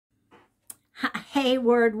Hey,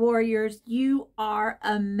 word warriors, you are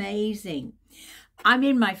amazing. I'm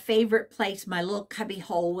in my favorite place, my little cubby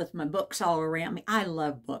hole with my books all around me. I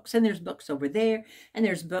love books, and there's books over there, and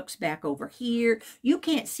there's books back over here. You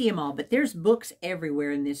can't see them all, but there's books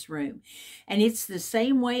everywhere in this room. And it's the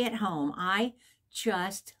same way at home. I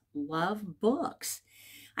just love books.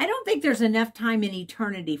 I don't think there's enough time in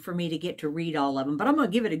eternity for me to get to read all of them, but I'm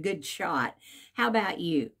going to give it a good shot. How about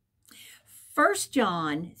you? 1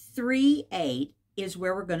 John 3:8 is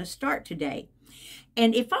where we're going to start today.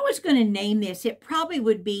 And if I was going to name this, it probably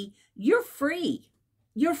would be, you're free.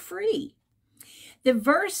 You're free. The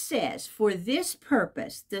verse says, for this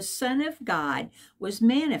purpose, the Son of God was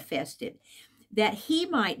manifested, that he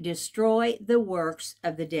might destroy the works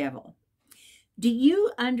of the devil. Do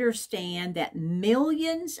you understand that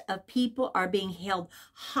millions of people are being held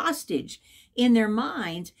hostage in their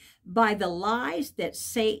minds by the lies that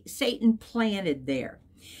Satan planted there?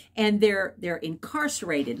 And they're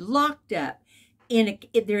incarcerated, locked up,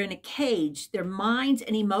 they're in a cage. Their minds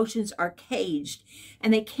and emotions are caged,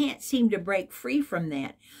 and they can't seem to break free from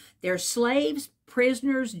that. They're slaves,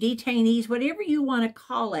 prisoners, detainees, whatever you want to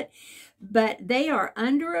call it, but they are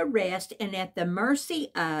under arrest and at the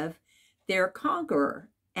mercy of their conqueror,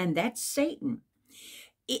 and that's Satan.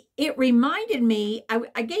 It reminded me,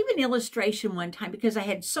 I gave an illustration one time because I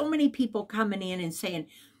had so many people coming in and saying,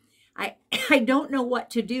 I don't know what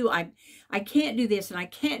to do. I can't do this and I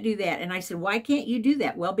can't do that. And I said, why can't you do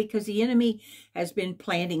that? Well, because the enemy has been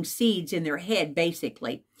planting seeds in their head,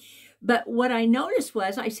 basically. But what I noticed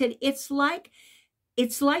was, I said, it's like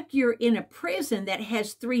you're in a prison that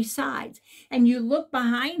has three sides, and you look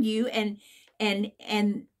behind you, and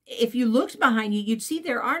if you looked behind you, you'd see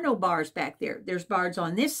there are no bars back there. There's bars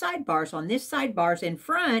on this side, bars on this side, bars in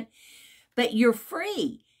front, but you're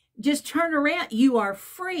free. Just turn around. You are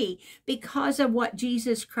free because of what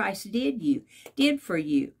Jesus Christ did for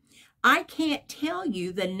you. I can't tell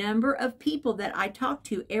you the number of people that I talk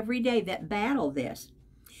to every day that battle this.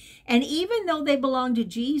 And even though they belong to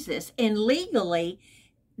Jesus and legally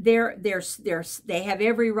they have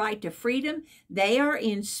every right to freedom, they are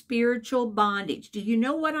in spiritual bondage. Do you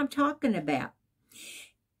know what I'm talking about?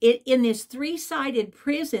 In this three-sided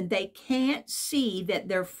prison, they can't see that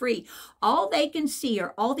they're free. All they can see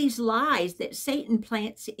are all these lies that Satan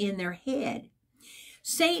plants in their head.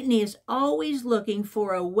 Satan is always looking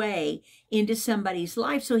for a way into somebody's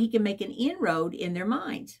life so he can make an inroad in their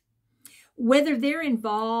minds. Whether they're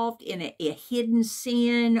involved in a hidden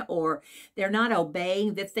sin, or they're not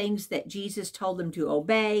obeying the things that Jesus told them to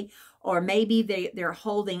obey, or maybe they're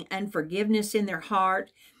holding unforgiveness in their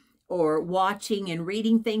heart, or watching and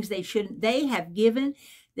reading things they shouldn't. They have given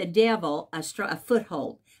the devil a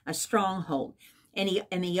foothold, a stronghold. And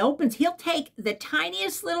he'll take the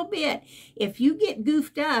tiniest little bit. If you get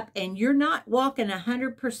goofed up and you're not walking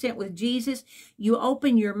 100% with Jesus, you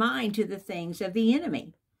open your mind to the things of the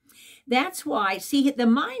enemy. That's why, see, the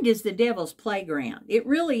mind is the devil's playground. It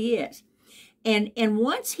really is. And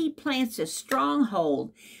once he plants a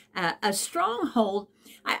stronghold, I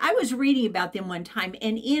was reading about them one time,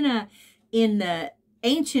 and in the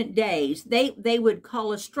ancient days, they would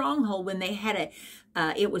call a stronghold when they had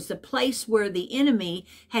it was the place where the enemy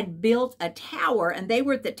had built a tower, and they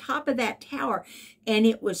were at the top of that tower, and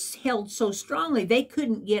it was held so strongly they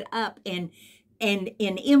couldn't get up and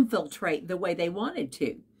infiltrate the way they wanted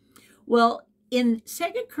to. Well, in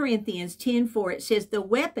 2 Corinthians 10:4, it says the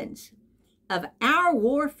weapons of our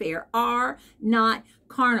warfare are not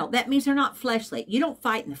carnal. That means they're not fleshly. You don't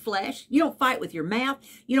fight in the flesh. You don't fight with your mouth.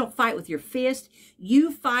 You don't fight with your fist.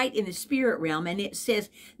 You fight in the spirit realm. And it says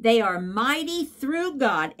they are mighty through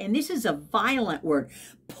God. And this is a violent word,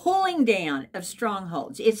 pulling down of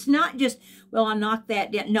strongholds. It's not just, well, I'll knock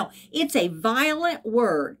that down. No, it's a violent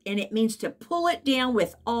word, and it means to pull it down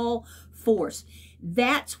with all force.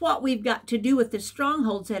 That's what we've got to do with the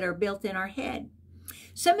strongholds that are built in our head.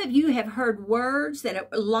 Some of you have heard words that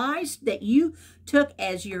are lies that you took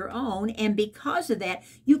as your own, and because of that,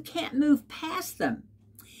 you can't move past them.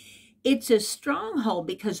 It's a stronghold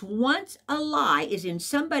because once a lie is in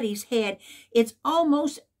somebody's head, it's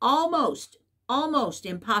almost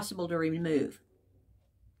impossible to remove.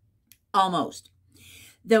 Almost.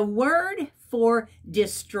 The word for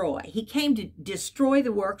destroy. He came to destroy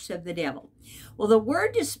the works of the devil. Well, the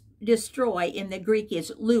word destroy in the Greek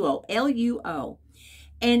is luo, L-U-O.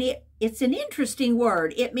 And it's an interesting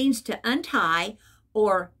word. It means to untie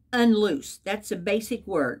or unloose. That's a basic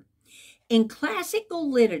word. In classical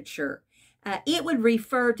literature, it would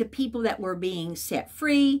refer to people that were being set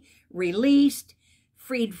free, released,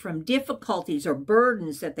 freed from difficulties or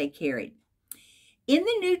burdens that they carried. In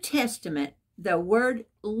the New Testament, the word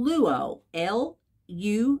luo, L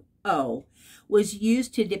L-U-O, was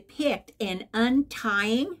used to depict an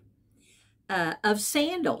untying of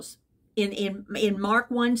sandals. In Mark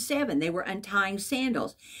 1:7, they were untying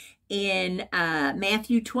sandals. In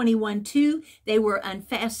Matthew 21:2, they were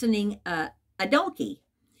unfastening a donkey.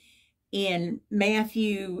 In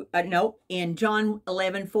in John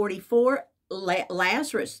 11:44,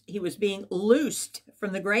 Lazarus, he was being loosed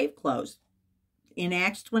from the grave clothes. In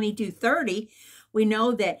Acts 22:30, we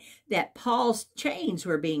know that Paul's chains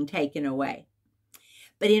were being taken away.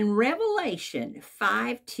 But in Revelation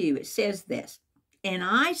 5:2, it says this, "And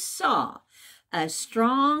I saw a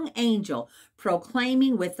strong angel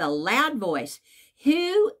proclaiming with a loud voice,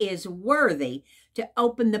 'Who is worthy to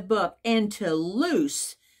open the book and to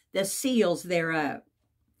loose the seals thereof?'"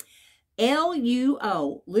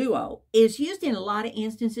 L-U-O, luo, is used in a lot of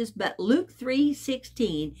instances, but Luke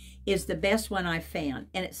 3:16 is the best one I've found.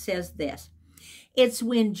 And it says this. It's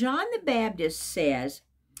when John the Baptist says,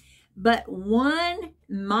 "But one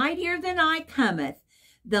mightier than I cometh,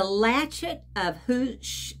 the latchet of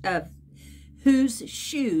whose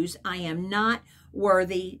shoes I am not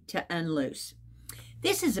worthy to unloose."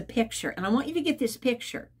 This is a picture, and I want you to get this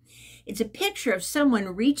picture. It's a picture of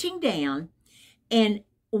someone reaching down and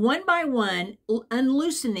one by one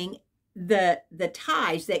unloosening the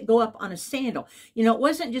ties that go up on a sandal. You know, it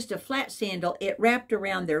wasn't just a flat sandal, it wrapped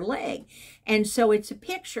around their leg. And so it's a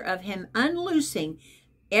picture of him unloosing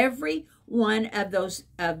every one of those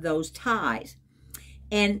ties.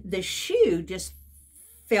 And the shoe just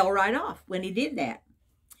fell right off when he did that.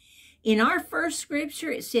 In our first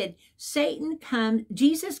scripture, it said,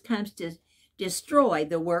 Jesus comes to destroy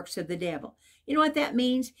the works of the devil. You know what that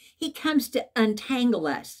means? He comes to untangle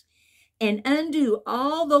us and undo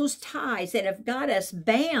all those ties that have got us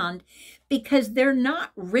bound because they're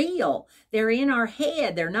not real. They're in our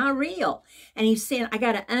head. They're not real. And he's saying, I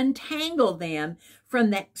got to untangle them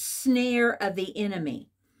from that snare of the enemy.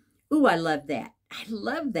 Ooh, I love that. I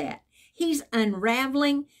love that. He's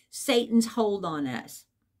unraveling Satan's hold on us.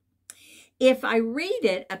 If I read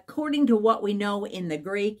it according to what we know in the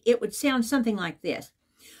Greek, it would sound something like this.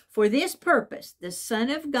 For this purpose, the Son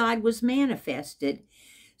of God was manifested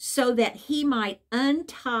so that he might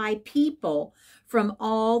untie people from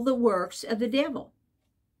all the works of the devil,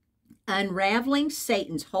 unraveling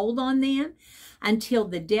Satan's hold on them until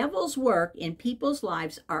the devil's work in people's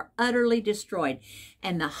lives are utterly destroyed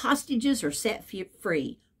and the hostages are set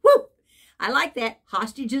free. Woo! I like that.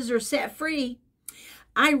 Hostages are set free.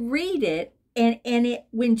 I read it, and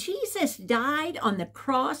when Jesus died on the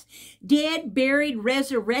cross, dead, buried,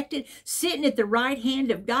 resurrected, sitting at the right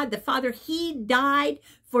hand of God the Father, he died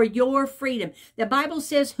for your freedom. The Bible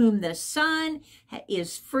says, whom the Son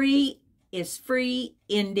is free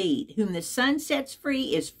indeed. Whom the Son sets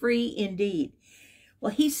free is free indeed.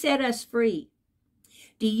 Well, he set us free.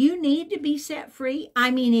 Do you need to be set free?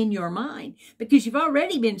 I mean, in your mind, because you've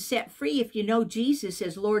already been set free if you know Jesus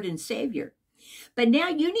as Lord and Savior. But now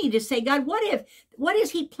you need to say, God, what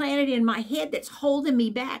has he planted in my head that's holding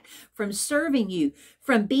me back from serving you,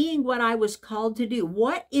 from being what I was called to do?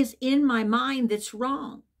 What is in my mind that's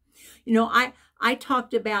wrong? You know, I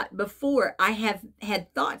talked about before, I have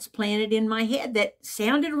had thoughts planted in my head that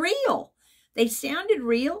sounded real. They sounded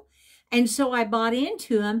real. And so I bought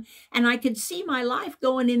into them, and I could see my life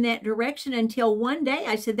going in that direction until one day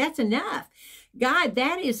I said, that's enough. God,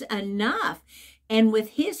 that is enough. And with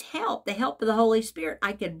his help, the help of the Holy Spirit,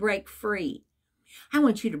 I could break free. I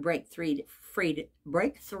want you to break free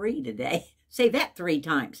today. Say that 3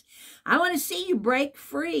 times. I want to see you break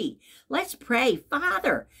free. Let's pray.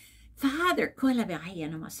 Father, in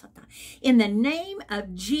the name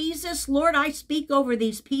of Jesus, Lord, I speak over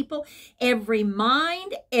these people, every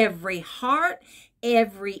mind, every heart,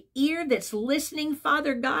 every ear that's listening,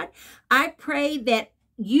 Father God. I pray that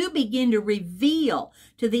you begin to reveal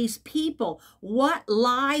to these people what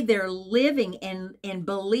lie they're living and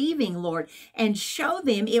believing, Lord, and show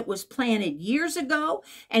them it was planted years ago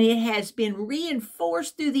and it has been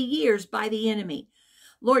reinforced through the years by the enemy.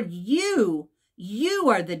 Lord, you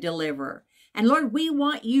are the deliverer. And Lord, we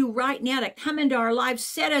want you right now to come into our lives,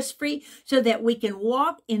 set us free so that we can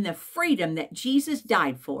walk in the freedom that Jesus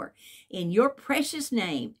died for. In your precious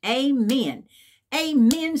name, amen.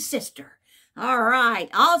 Amen, sister. All right,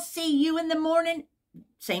 I'll see you in the morning.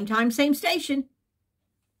 Same time, same station.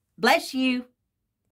 Bless you.